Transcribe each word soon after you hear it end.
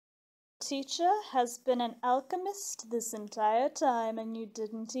teacher has been an alchemist this entire time and you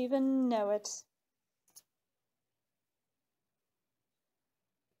didn't even know it.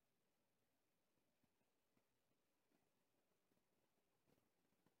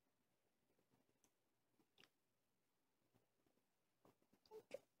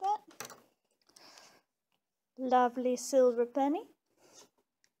 That lovely silver penny.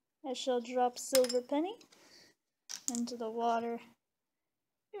 I shall drop silver penny into the water.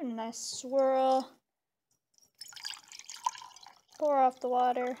 Do a nice swirl. Pour off the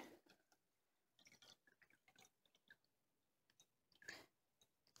water.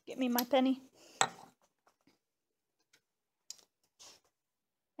 Get me my penny.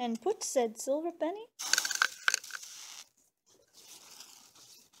 And put said silver penny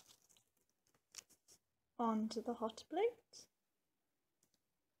onto the hot plate.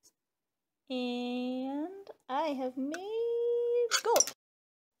 And I have made gold.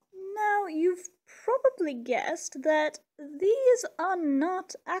 Now, you've probably guessed that these are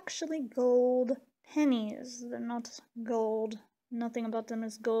not actually gold pennies. They're not gold. Nothing about them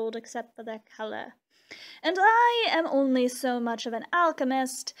is gold except for their color. And I am only so much of an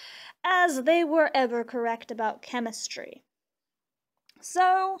alchemist as they were ever correct about chemistry.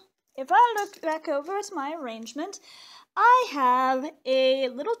 So, if I look back over at my arrangement, I have a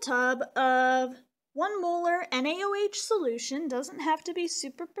little tub of 1 molar NaOH solution. Doesn't have to be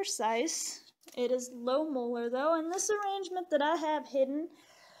super precise. It is low molar though, and this arrangement that I have hidden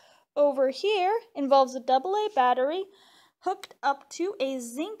over here involves a AA battery hooked up to a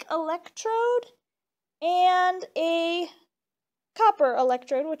zinc electrode and a copper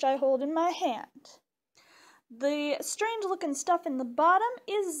electrode, which I hold in my hand. The strange looking stuff in the bottom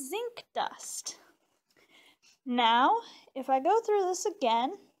is zinc dust. Now, if I go through this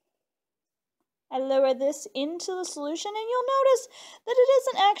again, I lower this into the solution and you'll notice that it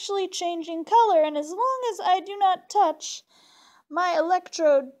isn't actually changing color, and as long as I do not touch my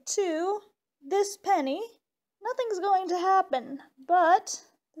electrode to this penny, nothing's going to happen. But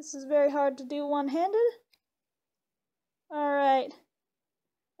this is very hard to do one-handed. Alright,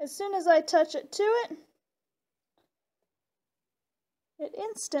 as soon as I touch it to it, it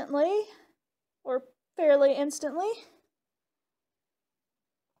instantly, or fairly instantly,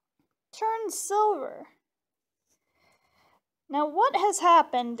 turns silver. Now what has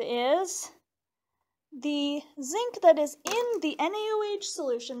happened is the zinc that is in the NaOH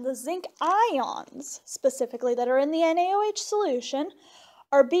solution, the zinc ions specifically that are in the NaOH solution,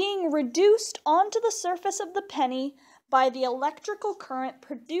 are being reduced onto the surface of the penny by the electrical current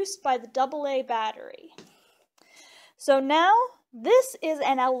produced by the AA battery. So now this is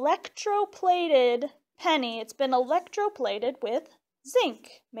an electroplated penny. It's been electroplated with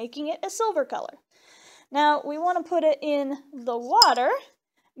zinc, making it a silver color. Now we want to put it in the water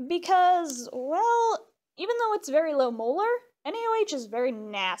because, well, even though it's very low molar, NaOH is very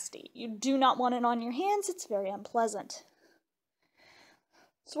nasty. You do not want it on your hands. It's very unpleasant.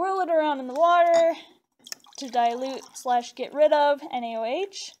 Swirl it around in the water to dilute / get rid of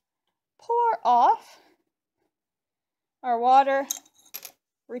NaOH. Pour off our water,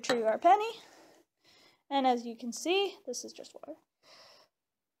 retrieve our penny, and as you can see, this is just water.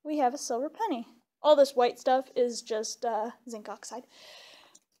 We have a silver penny. All this white stuff is just zinc oxide.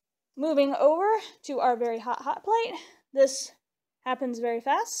 Moving over to our very hot plate. This happens very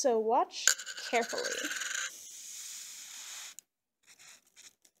fast, so watch carefully.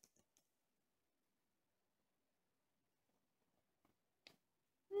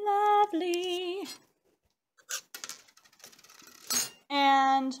 Lovely.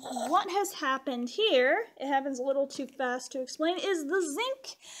 And what has happened here, it happens a little too fast to explain, is the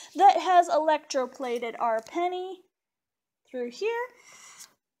zinc that has electroplated our penny through here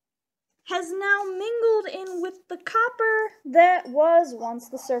has now mingled in with the copper that was once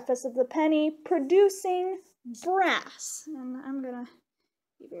the surface of the penny, producing brass. And I'm gonna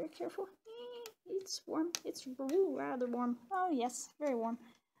be very careful. It's warm. It's rather warm. Oh yes, very warm.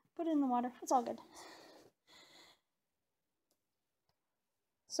 Put it in the water. It's all good.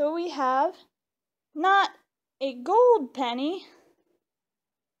 So we have not a gold penny,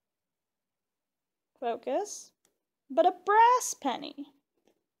 focus, but a brass penny.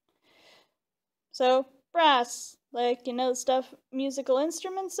 So brass, like, you know, the stuff musical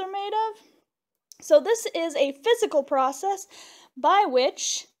instruments are made of. So this is a physical process by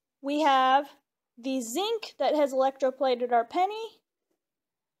which we have the zinc that has electroplated our penny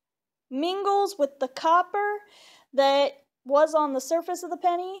mingles with the copper that was on the surface of the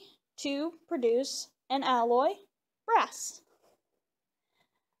penny to produce an alloy, brass.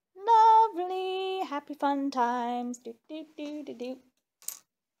 Lovely, happy fun times. Do, do, do, do, do.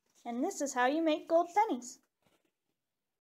 And this is how you make gold pennies.